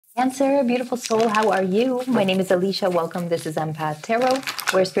Cancer, beautiful soul, how are you? My name is Alicia. Welcome. This is Empath Tarot,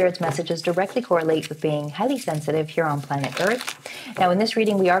 where Spirit's messages directly correlate with being highly sensitive here on planet Earth. Now, in this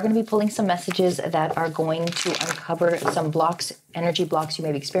reading, we are going to be pulling some messages that are going to uncover some blocks, energy blocks you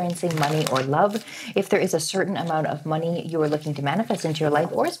may be experiencing, money or love. If there is a certain amount of money you are looking to manifest into your life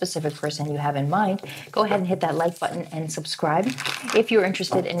or a specific person you have in mind, go ahead and hit that like button and subscribe. If you're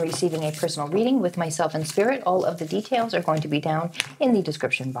interested in receiving a personal reading with myself and Spirit, all of the details are going to be down in the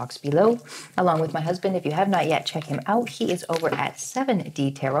description box below, along with my husband. If you have not yet, check him out. He is over at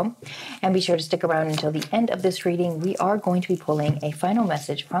 7D Tarot. And be sure to stick around until the end of this reading. We are going to be pulling a final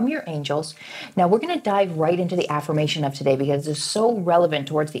message from your angels. Now, we're going to dive right into the affirmation of today because it's so relevant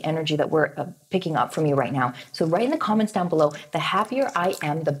towards the energy that we're picking up from you right now. So write in the comments down below, the happier I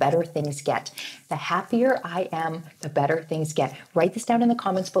am, the better things get. The happier I am, the better things get. Write this down in the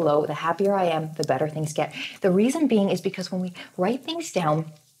comments below. The happier I am, the better things get. The reason being is because when we write things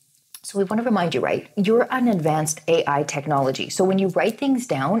down, so we want to remind you, right? You're an advanced AI technology. So when you write things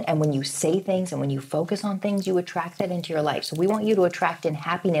down and when you say things and when you focus on things, you attract that into your life. So we want you to attract in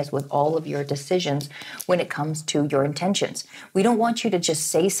happiness with all of your decisions when it comes to your intentions. We don't want you to just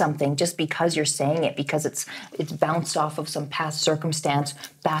say something just because you're saying it, because it's bounced off of some past circumstance,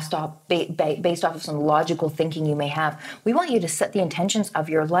 based off of some logical thinking you may have. We want you to set the intentions of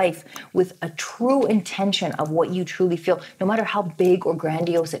your life with a true intention of what you truly feel, no matter how big or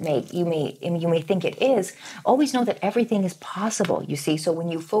grandiose it you may think it is. Always know that everything is possible, you see. So when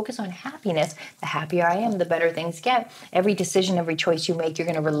you focus on happiness, the happier I am, the better things get. Every decision, every choice you make, you're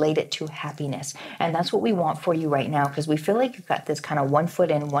going to relate it to happiness. And that's what we want for you right now, because we feel like you've got this kind of 1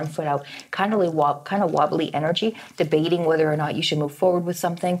 foot in, 1 foot out, kind of wobbly energy, debating whether or not you should move forward with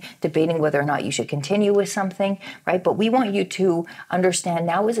something, debating whether or not you should continue with something, right? But we want you to understand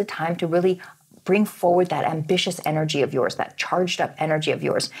now is a time to really bring forward that ambitious energy of yours, that charged up energy of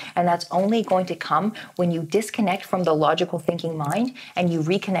yours. And that's only going to come when you disconnect from the logical thinking mind and you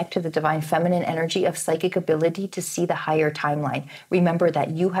reconnect to the divine feminine energy of psychic ability to see the higher timeline. Remember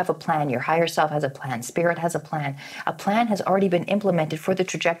that you have a plan. Your higher self has a plan. Spirit has a plan. A plan has already been implemented for the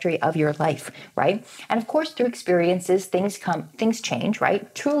trajectory of your life, right? And of course, through experiences, things change,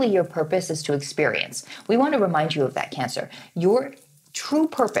 right? Truly, your purpose is to experience. We want to remind you of that, Cancer. Your true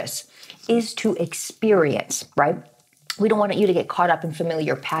purpose is to experience, right? We don't want you to get caught up in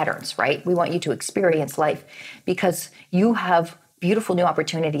familiar patterns, right? We want you to experience life because you have beautiful new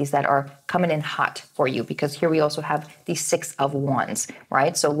opportunities that are coming in hot for you, because here we also have the 6 of Wands,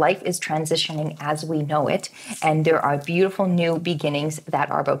 right? So life is transitioning as we know it, and there are beautiful new beginnings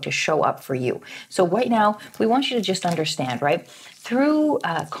that are about to show up for you. So right now, we want you to just understand, right? Through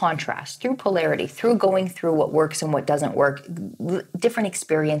contrast, through polarity, through going through what works and what doesn't work, different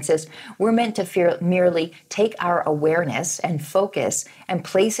experiences, we're meant to merely take our awareness and focus and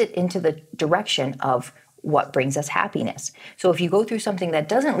place it into the direction of what brings us happiness. So if you go through something that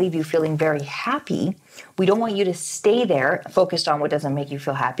doesn't leave you feeling very happy, we don't want you to stay there focused on what doesn't make you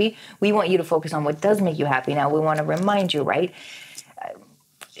feel happy. We want you to focus on what does make you happy. Now, we want to remind you, right?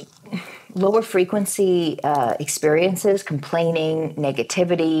 Lower frequency experiences, complaining,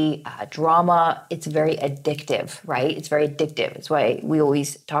 negativity, drama, it's very addictive, right? It's very addictive. It's why we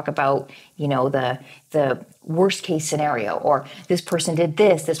always talk about, the worst case scenario, or this person did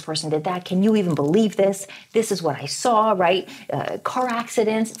this person did that. Can you even believe this? This is what I saw, right? Car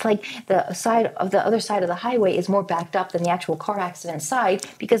accidents. It's like the other side of the highway is more backed up than the actual car accident side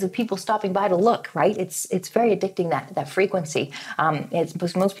because of people stopping by to look, right? It's very addicting, that frequency. It's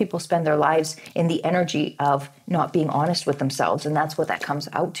because most people spend their lives in the energy of not being honest with themselves, and that's what that comes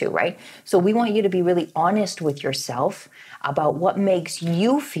out to, right? So we want you to be really honest with yourself about what makes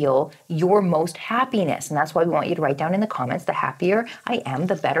you feel your most happiness. And that's why we want you to write down in the comments, the happier I am,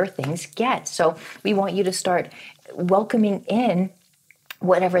 the better things get. So we want you to start welcoming in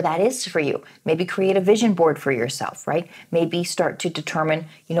whatever that is for you. Maybe create a vision board for yourself, right? Maybe start to determine,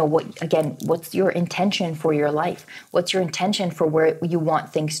 what's your intention for your life? What's your intention for where you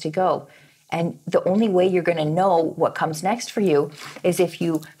want things to go? And the only way you're going to know what comes next for you is if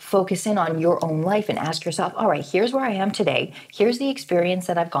you focus in on your own life and ask yourself, all right, here's where I am today. Here's the experience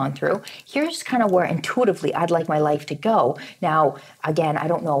that I've gone through. Here's kind of where intuitively I'd like my life to go. Now, again, I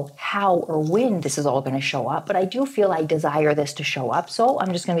don't know how or when this is all going to show up, but I do feel I desire this to show up. So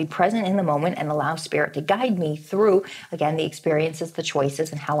I'm just going to be present in the moment and allow Spirit to guide me through, again, the experiences, the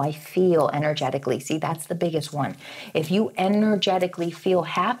choices, and how I feel energetically. See, that's the biggest one. If you energetically feel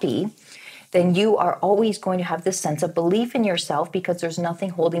happy, then you are always going to have this sense of belief in yourself because there's nothing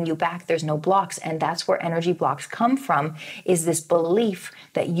holding you back. There's no blocks. And that's where energy blocks come from, is this belief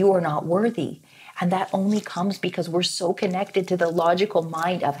that you are not worthy. And that only comes because we're so connected to the logical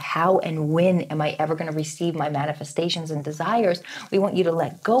mind of how and when am I ever going to receive my manifestations and desires. We want you to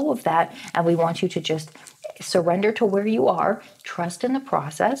let go of that, and we want you to just surrender to where you are, trust in the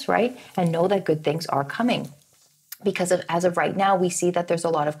process, right? And know that good things are coming. Because as of right now, we see that there's a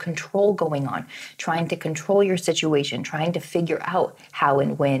lot of control going on, trying to control your situation, trying to figure out how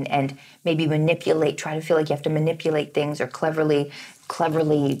and when, and maybe try to feel like you have to manipulate things, or cleverly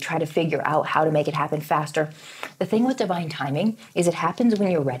try to figure out how to make it happen faster. The thing with divine timing is it happens when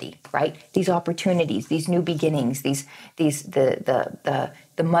you're ready, right? These opportunities, these new beginnings, the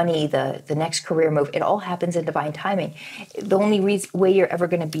money, the next career move, it all happens in divine timing. The only way you're ever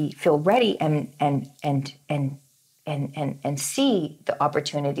going to feel ready and see the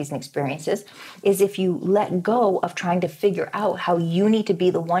opportunities and experiences is if you let go of trying to figure out how you need to be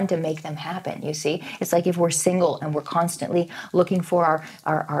the one to make them happen. You see, it's like if we're single and we're constantly looking for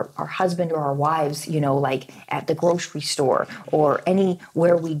our husband or our wives, like at the grocery store or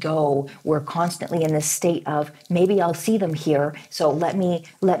anywhere we go, we're constantly in this state of, maybe I'll see them here, so let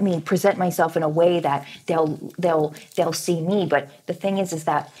me present myself in a way that they'll see me. But the thing is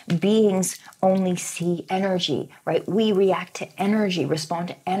that beings only see energy, right? We react to energy, respond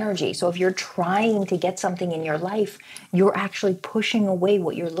to energy. So if you're trying to get something in your life, you're actually pushing away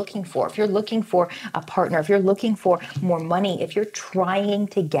what you're looking for. If you're looking for a partner, if you're looking for more money, if you're trying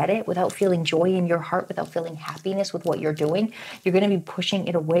to get it without feeling joy in your heart, without feeling happiness with what you're doing, you're going to be pushing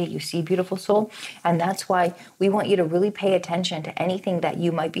it away. You see, beautiful soul? And that's why we want you to really pay attention to anything that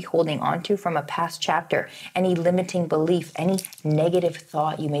you might be holding on to from a past chapter, any limiting belief, any negative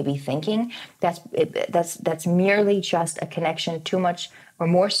thought you may be thinking. That's merely just a connection too much or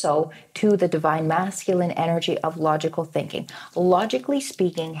more so to the divine masculine energy of logical thinking. Logically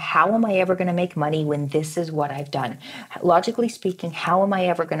speaking, how am I ever going to make money when this is what I've done? Logically speaking, how am I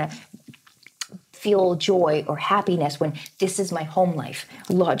ever going to feel joy or happiness when this is my home life?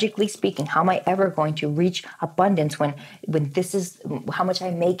 Logically speaking, how am I ever going to reach abundance when this is how much I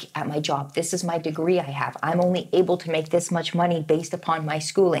make at my job? This is my degree I have. I'm only able to make this much money based upon my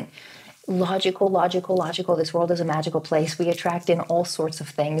schooling. Logical. This world is a magical place. We attract in all sorts of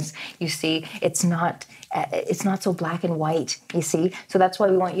things. You see, it's not so black and white, you see? So that's why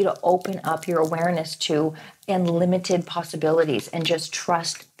we want you to open up your awareness to unlimited possibilities and just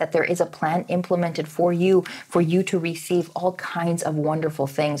trust that there is a plan implemented for you to receive all kinds of wonderful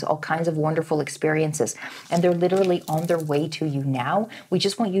things, all kinds of wonderful experiences. And they're literally on their way to you now. We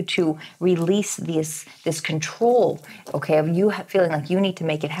just want you to release this control, okay, of you feeling like you need to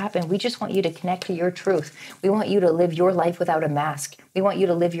make it happen. We just want you to connect to your truth. We want you to live your life without a mask. We want you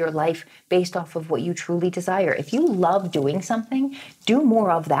to live your life based off of what you truly desire. If you love doing something, do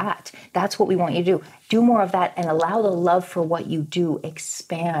more of that. That's what we want you to do. Do more of that and allow the love for what you do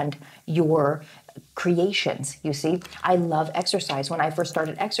expand your creations. You see, I love exercise. When I first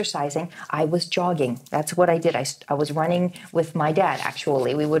started exercising, I was jogging. That's what I did. I was running with my dad.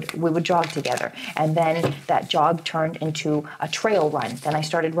 Actually, we would jog together, and then that jog turned into a trail run. Then I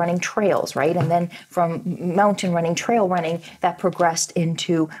started running trails, right? And then from mountain running, trail running, that progressed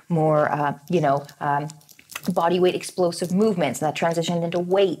into more, body weight explosive movements, and that transitioned into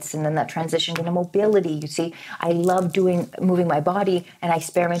weights, and then that transitioned into mobility. You see, I love moving my body, and I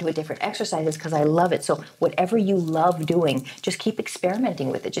experiment with different exercises because I love it. So whatever you love doing, just keep experimenting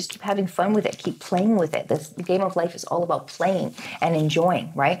with it. Just keep having fun with it. Keep playing with it. This game of life is all about playing and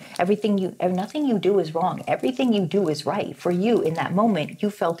enjoying, right? Nothing you do is wrong. Everything you do is right. For you in that moment, you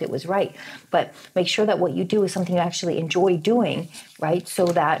felt it was right. But make sure that what you do is something you actually enjoy doing, right? So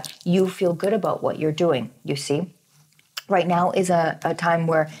that you feel good about what you're doing. You see, right now is a time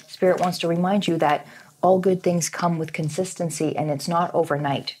where Spirit wants to remind you that all good things come with consistency, and it's not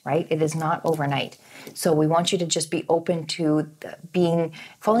overnight, right? It is not overnight. So we want you to just be open to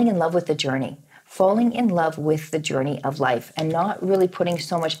falling in love with the journey. Falling in love with the journey of life and not really putting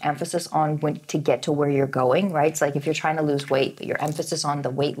so much emphasis on to get to where you're going, right? It's like if you're trying to lose weight, but your emphasis on the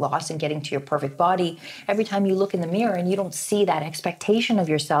weight loss and getting to your perfect body, every time you look in the mirror and you don't see that expectation of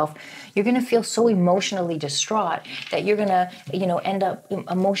yourself, you're going to feel so emotionally distraught that you're going to, end up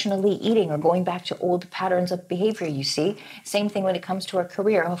emotionally eating or going back to old patterns of behavior, you see. Same thing when it comes to our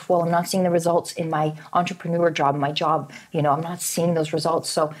career. Oh, well, I'm not seeing the results in my entrepreneur job, my job, I'm not seeing those results.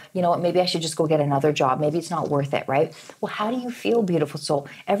 So, you know what, maybe I should just go get another job. Maybe it's not worth it, right? Well, how do you feel, beautiful soul?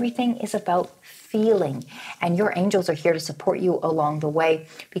 Everything is about feeling. And your angels are here to support you along the way,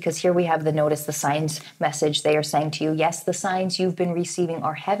 because here we have the notice, the signs message. They are saying to you, yes, the signs you've been receiving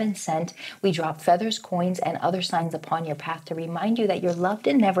are heaven sent. We drop feathers, coins, and other signs upon your path to remind you that you're loved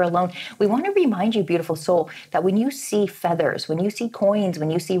and never alone. We want to remind you, beautiful soul, that when you see feathers, when you see coins,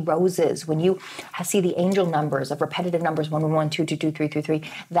 when you see roses, when you see the angel numbers of repetitive numbers, 111, 222, 333,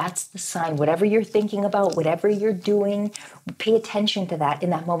 that's the sign. Whatever you're thinking about, whatever you're doing, pay attention to that in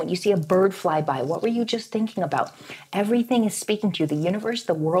that moment. You see a bird fly by. What were you just thinking about? Everything is speaking to you. The universe,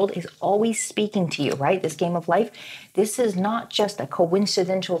 the world is always speaking to you, right? This game of life, this is not just a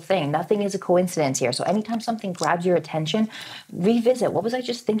coincidental thing. Nothing is a coincidence here. So anytime something grabs your attention, revisit. What was I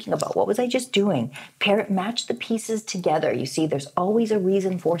just thinking about? What was I just doing? Match the pieces together. You see, there's always a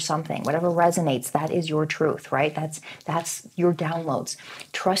reason for something. Whatever resonates, that is your truth, right? That's your downloads.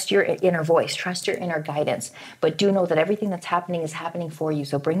 Trust your inner voice. Trust your inner guidance. But do know that everything that's happening is happening for you.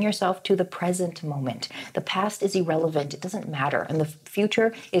 So bring yourself to the present moment. The past is irrelevant. It doesn't matter. And the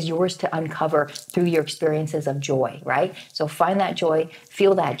future is yours to uncover through your experiences of joy, right? So find that joy,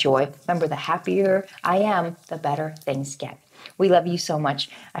 feel that joy. Remember, the happier I am, the better things get. We love you so much.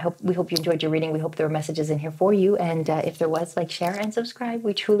 We hope you enjoyed your reading. We hope there were messages in here for you. And if there was, like, share and subscribe.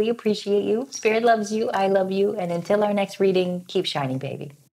 We truly appreciate you. Spirit loves you. I love you. And until our next reading, keep shining, baby.